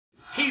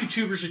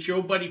YouTubers, it's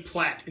your buddy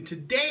Platt, and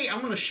today I'm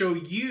going to show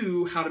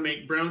you how to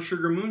make brown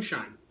sugar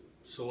moonshine.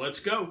 So let's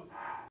go.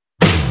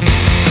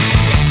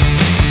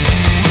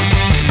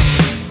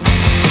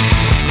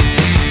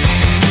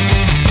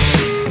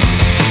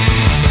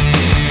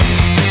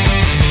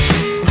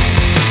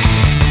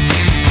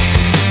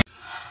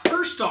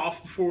 First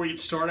off, before we get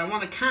started, I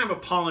want to kind of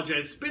apologize.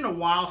 It's been a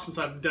while since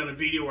I've done a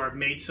video where I've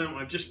made some.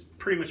 I've just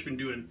pretty much been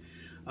doing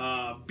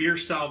beer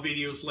style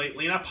videos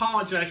lately, and I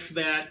apologize for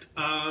that.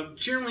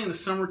 Generally in the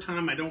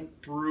summertime I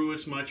don't brew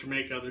as much or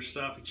make other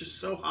stuff. It's just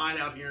so hot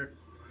out here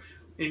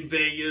in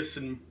Vegas,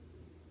 and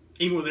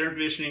even with air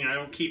conditioning I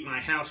don't keep my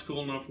house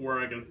cool enough where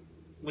I can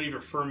leave a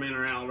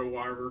fermenter out or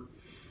whatever.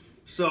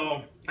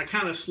 So I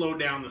kind of slowed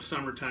down the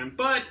summertime,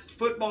 but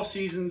football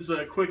season's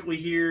quickly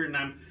here, and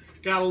I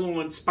got a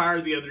little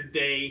inspired the other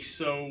day,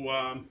 so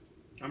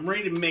I'm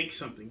ready to make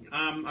something.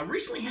 I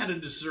recently had a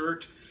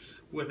dessert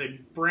with a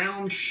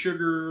brown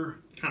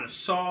sugar kind of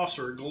sauce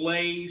or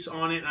glaze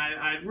on it.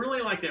 I really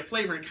like that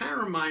flavor. It kind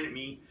of reminded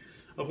me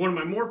of one of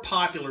my more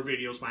popular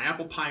videos, my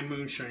apple pie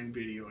moonshine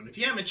video. And if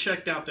you haven't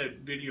checked out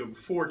that video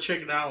before,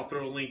 check it out. I'll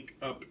throw a link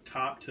up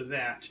top to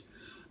that.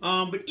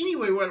 But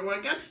anyway, what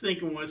I got to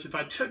thinking was, if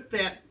I took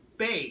that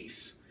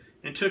base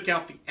and took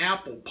out the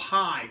apple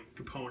pie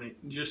component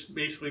and just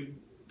basically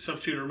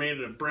substituted or made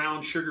it a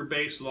brown sugar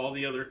base with all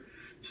the other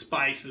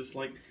spices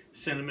like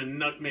cinnamon,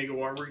 nutmeg, or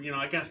whatever, you know,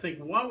 I got to think,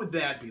 what would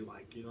that be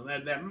like? You know,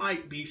 that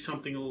might be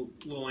something a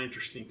little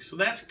interesting. So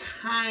that's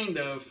kind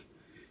of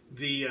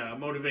the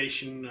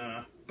motivation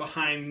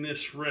behind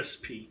this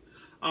recipe.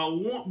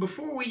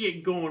 Before we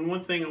get going,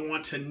 one thing I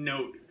want to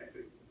note: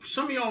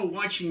 some of y'all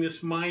watching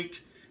this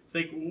might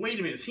think, wait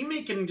a minute, is he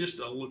making just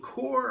a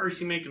liqueur or is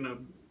he making a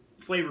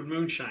flavored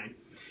moonshine?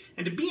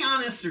 And to be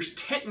honest, there's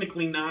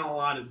technically not a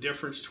lot of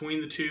difference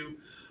between the two.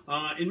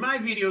 In my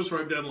videos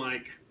where I've done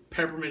like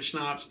peppermint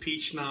schnapps,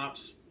 peach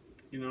schnapps,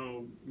 you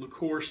know,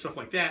 liqueur, stuff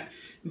like that,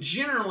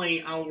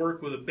 generally I'll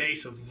work with a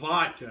base of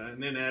vodka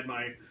and then add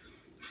my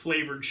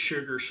flavored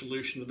sugar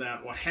solution to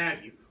that, what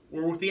have you.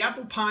 Or with the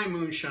apple pie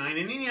moonshine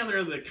and any other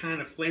of the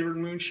kind of flavored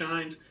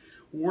moonshines,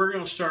 we're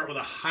going to start with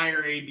a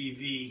higher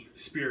ABV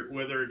spirit,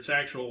 whether it's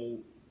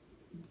actual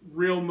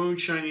real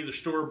moonshine, either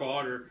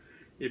store-bought, or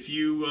if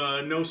you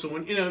know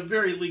someone in a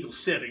very legal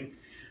setting,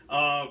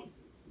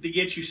 to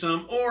get you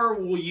some, or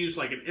we'll use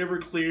like an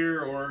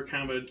Everclear or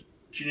kind of a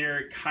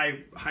generic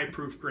high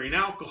proof grain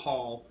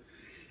alcohol.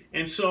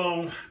 And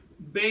so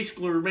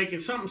basically we're making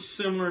something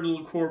similar to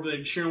liqueur, but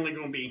it's generally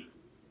going to be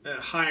a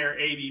higher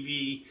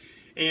ABV.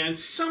 And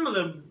some of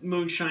the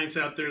moonshines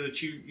out there that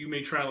you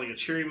may try, like a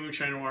cherry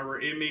moonshine or whatever,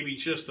 it may be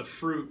just a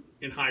fruit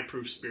in high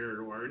proof spirit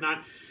or whatever,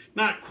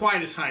 not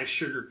quite as high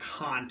sugar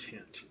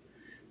content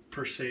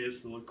per se as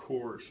the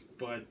liqueurs,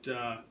 but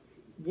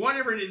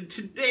whatever it is,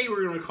 today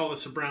we're going to call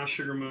this a brown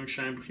sugar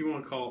moonshine, but if you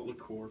want to call it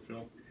liqueur,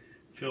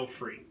 feel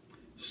free.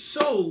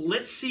 So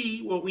let's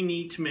see what we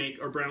need to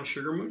make our brown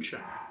sugar moonshine.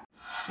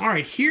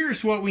 Alright,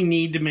 here's what we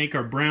need to make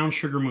our brown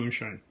sugar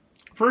moonshine.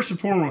 First and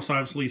foremost,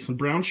 obviously, some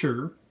brown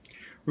sugar.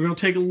 We're going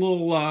to take a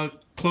little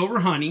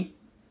clover honey.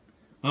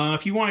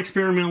 If you want to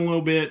experiment a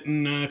little bit,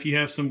 and if you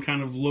have some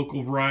kind of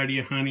local variety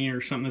of honey or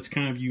something that's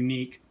kind of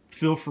unique,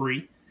 feel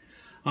free.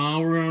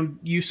 We're going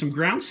to use some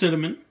ground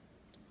cinnamon,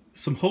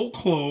 some whole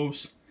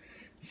cloves,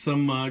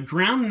 some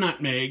ground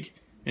nutmeg,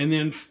 and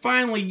then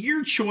finally,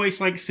 your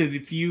choice, like I said,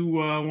 if you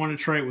want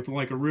to try it with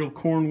like a real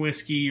corn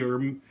whiskey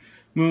or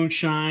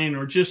moonshine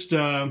or just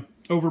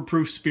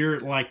overproof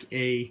spirit like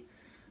a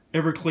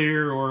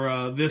Everclear,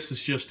 or this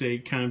is just a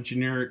kind of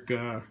generic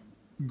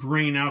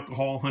grain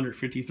alcohol,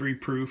 153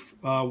 proof.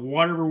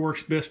 Whatever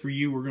works best for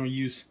you, we're going to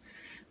use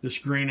this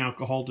grain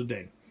alcohol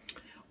today.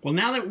 Well,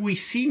 now that we've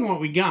seen what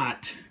we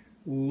got,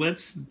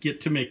 let's get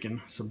to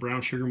making some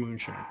brown sugar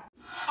moonshine.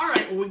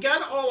 Alright, well, we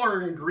got all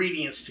our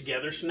ingredients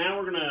together, so now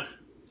we're going to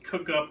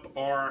cook up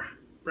our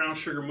brown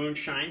sugar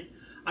moonshine.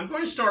 I'm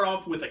going to start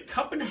off with 1.5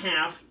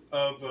 cups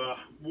of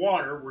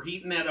water. We're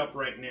heating that up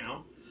right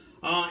now.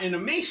 In a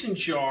mason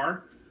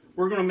jar,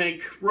 we're going to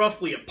make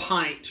roughly a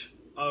pint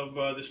of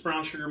this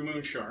brown sugar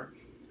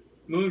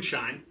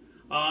moonshine.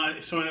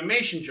 So in a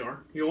mason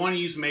jar, you'll want to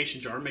use a mason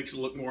jar, it makes it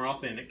look more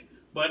authentic.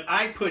 But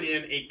I put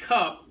in 1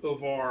 cup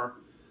of our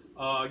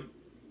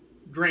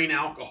grain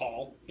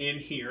alcohol in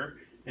here,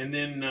 and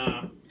then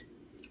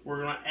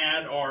we're going to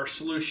add our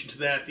solution to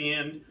that at the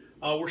end.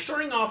 We're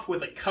starting off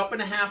with 1.5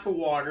 cups of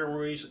water, and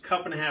we're going to use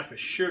 1.5 cups of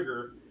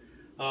sugar,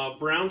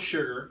 brown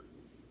sugar.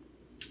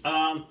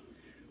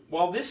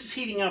 While this is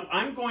heating up,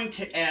 I'm going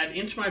to add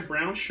into my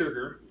brown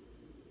sugar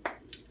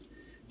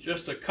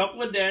just a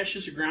couple of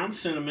dashes of ground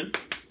cinnamon.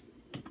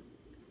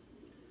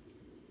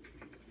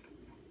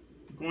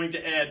 I'm going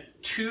to add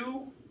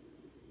 2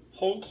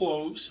 whole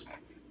cloves.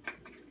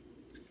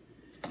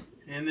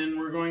 And then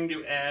we're going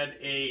to add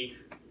a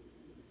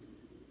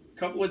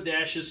couple of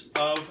dashes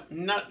of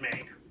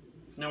nutmeg.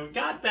 Now we've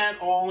got that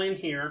all in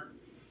here,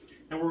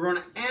 and we're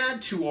going to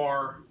add to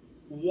our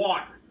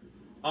water.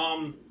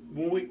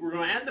 We're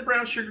going to add the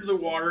brown sugar to the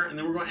water, and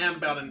then we're going to add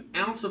about 1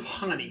 ounce of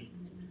honey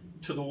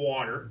to the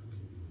water.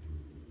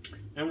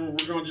 And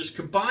we're going to just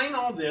combine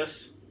all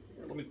this.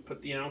 Let me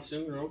put the ounce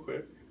in real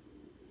quick.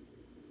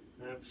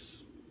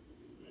 That's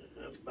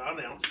about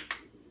an ounce.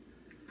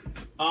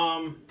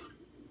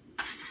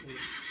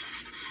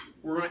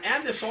 We're going to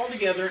add this all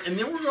together, and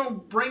then we're going to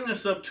bring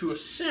this up to a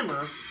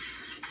simmer,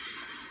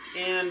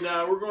 and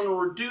we're going to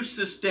reduce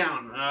this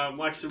down.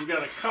 Like I said, we've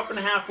got 1.5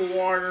 cups of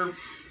water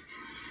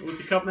with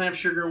 1.5 cups of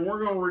sugar, and we're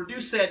going to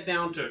reduce that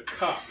down to 1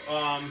 cup.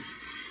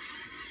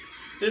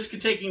 This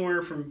could take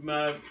anywhere from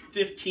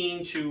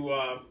 15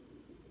 to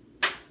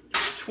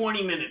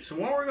 20 minutes. And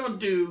what we're going to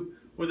do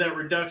with that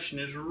reduction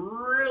is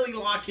really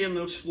lock in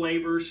those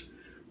flavors,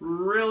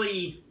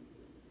 really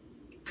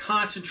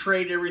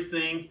concentrate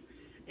everything,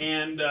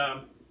 and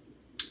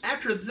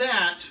after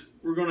that,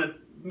 we're going to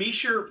be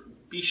sure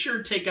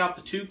to take out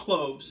the 2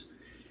 cloves,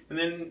 and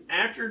then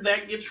after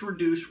that gets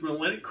reduced, we're going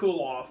to let it cool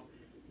off,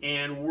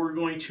 and we're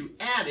going to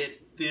add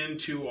it then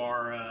to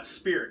our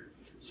spirit.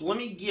 So let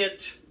me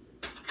get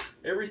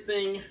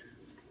everything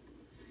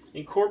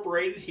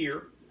incorporated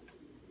here.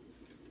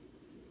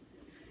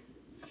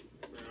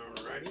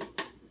 Alrighty,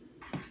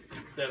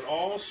 that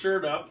all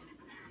stirred up.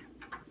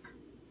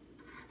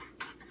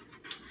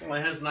 Well,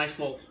 it has a nice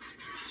little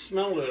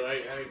smell to it.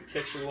 I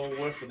catch a little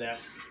whiff of that.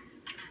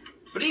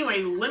 But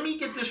anyway, let me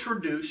get this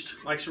reduced.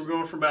 Like so, we're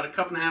going from about 1.5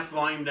 cups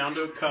volume down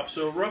to 1 cup,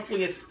 so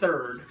roughly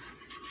 1/3.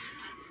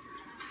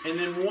 And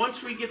then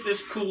once we get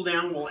this cooled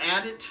down, we'll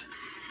add it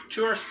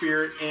to our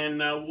spirit, and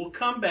we'll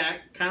come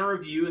back, kind of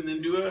review, and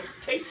then do a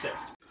taste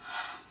test.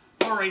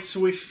 Alright,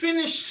 so we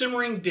finished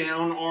simmering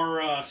down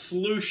our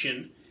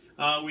solution.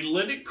 We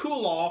let it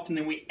cool off, and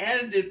then we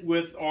added it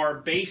with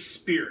our base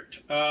spirit.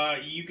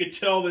 You could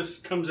tell this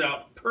comes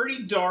out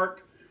pretty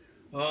dark,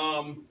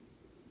 like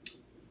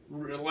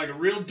a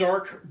real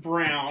dark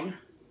brown.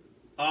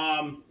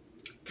 Kind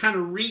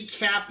of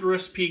recap the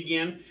recipe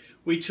again.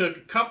 We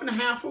took 1.5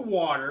 cups of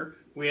water,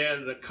 we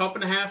added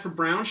 1.5 cups of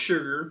brown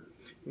sugar,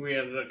 we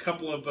added a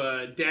couple of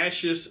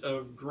dashes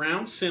of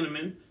ground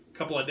cinnamon, a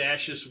couple of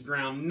dashes of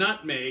ground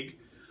nutmeg,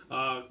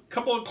 a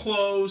couple of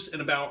cloves,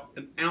 and about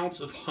 1 ounce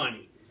of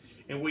honey.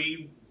 And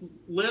we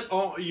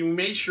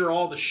made sure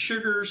all the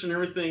sugars and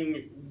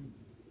everything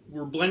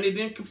were blended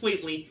in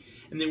completely,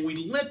 and then we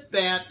let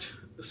that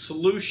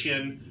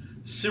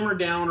solution simmer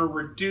down or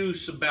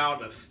reduce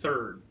about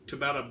 1/3 to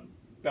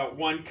about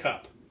 1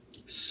 cup.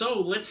 So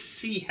let's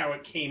see how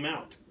it came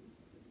out.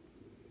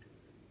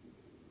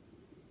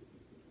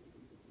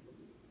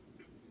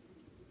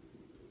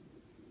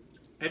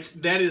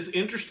 That is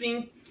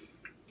interesting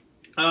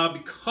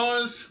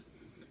because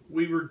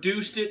we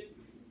reduced it.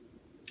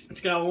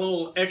 It's got a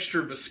little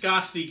extra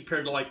viscosity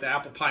compared to like the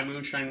apple pie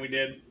moonshine we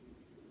did.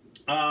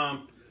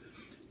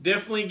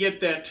 Definitely get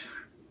that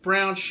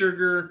brown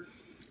sugar,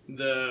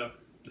 the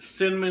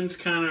cinnamon's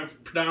kind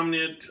of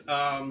predominant.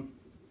 Kind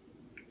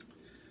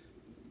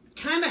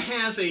of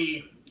has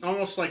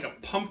almost like a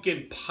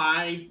pumpkin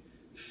pie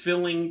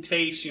filling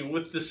taste, you know,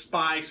 with the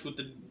spice, with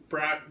the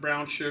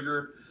brown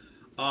sugar.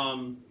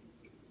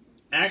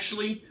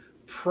 Actually,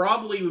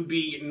 probably would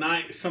be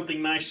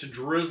something nice to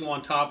drizzle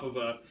on top of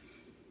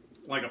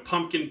like a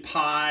pumpkin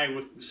pie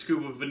with a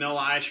scoop of vanilla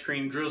ice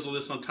cream. Drizzle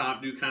this on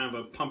top, do kind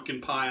of a pumpkin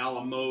pie a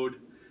la mode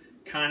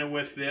kind of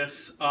with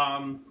this.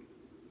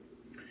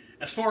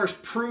 As far as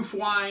proof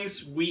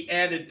wise, we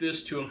added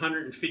this to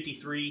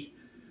 153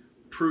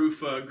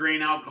 proof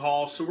grain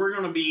alcohol, so we're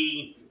going to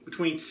be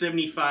between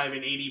 75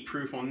 and 80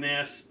 proof on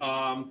this.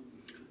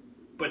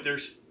 But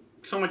there's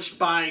so much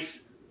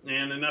spice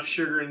and enough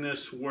sugar in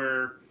this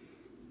where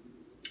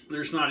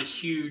there's not a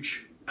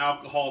huge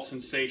alcohol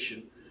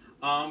sensation.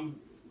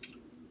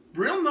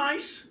 Real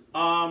nice.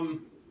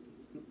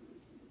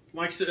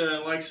 Likes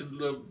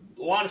a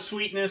lot of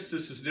sweetness.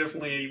 This is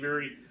definitely a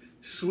very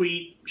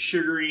sweet,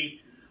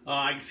 sugary.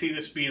 I can see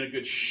this being a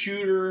good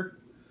shooter.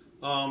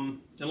 And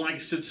like I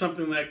said,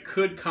 something that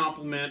could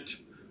complement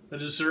a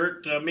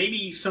dessert.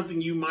 Maybe something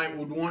you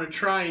would want to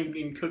try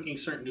in cooking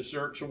certain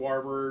desserts or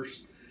whatever.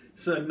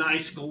 It's a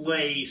nice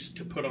glaze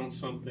to put on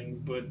something,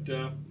 but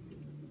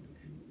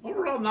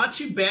overall not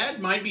too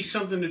bad. Might be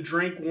something to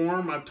drink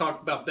warm. I've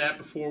talked about that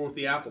before with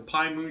the apple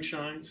pie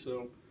moonshine.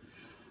 So,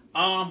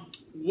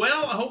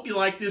 well, I hope you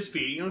liked this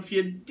video. If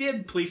you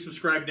did, please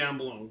subscribe down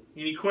below.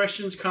 Any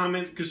questions,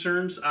 comments,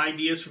 concerns,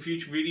 ideas for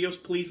future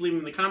videos, please leave them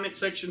in the comment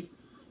section,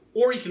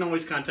 or you can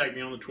always contact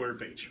me on the Twitter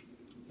page.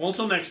 Well,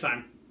 until next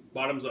time,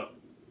 bottoms up.